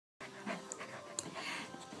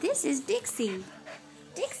This is Dixie.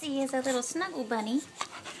 Dixie is a little snuggle bunny.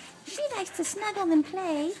 She likes to snuggle and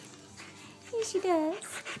play. Here she does.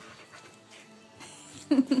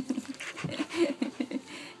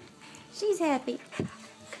 She's happy.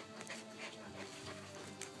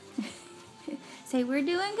 Say, we're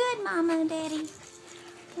doing good, Mama and Daddy.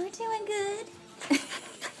 We're doing good.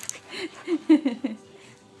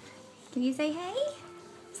 Can you say hey?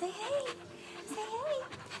 Say hey. Say hey.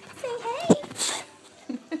 Say hey.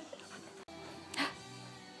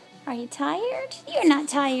 Are you tired? You're not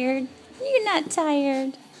tired. You're not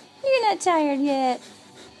tired. You're not tired yet.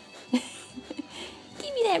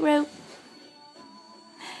 Give me that rope.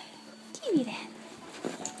 Give me that.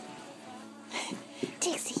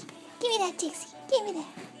 Dixie. Give me that, Dixie. Give me that.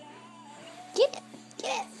 Get it.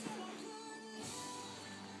 Get it.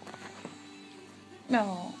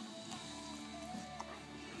 No.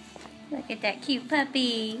 Look at that cute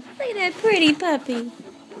puppy. Look at that pretty puppy.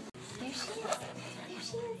 There she is. There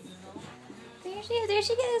she is. There she is. There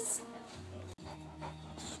she goes.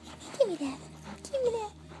 Give me that. Give me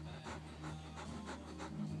that.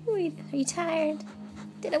 Are you tired?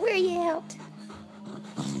 Did I wear you out?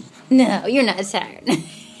 No, you're not tired.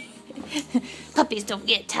 Puppies don't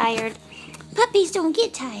get tired. Puppies don't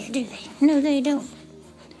get tired, do they? No, they don't.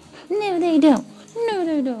 No, they don't. No,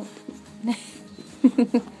 they don't.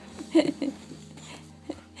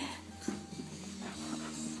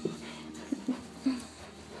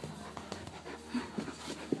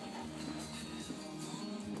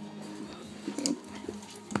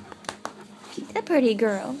 She's a pretty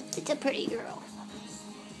girl. It's a pretty girl.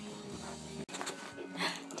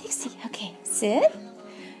 Dixie, okay, sit.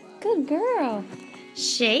 Good girl.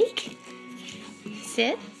 Shake.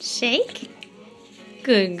 Sit. Shake.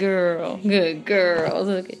 Good girl. Good girl.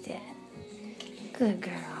 Look at that. Good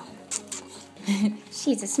girl.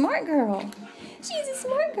 She's a smart girl. She's a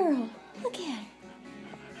smart girl. Look at her.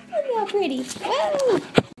 Look how pretty. Whoa.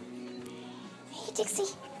 Hey,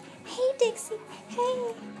 Dixie. Hey, Dixie.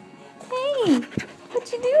 Hey. Hey.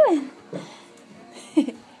 What you doing?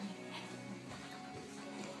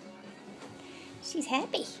 She's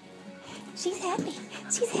happy. She's happy.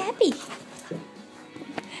 She's happy.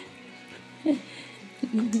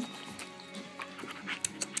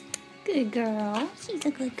 Good girl. She's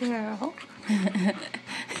a good girl.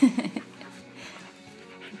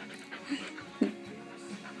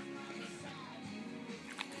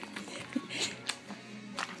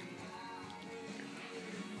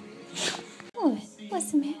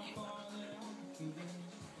 What's the matter?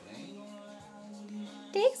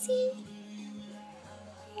 Dixie?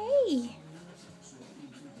 Hey.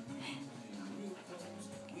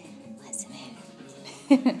 What's the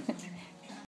matter?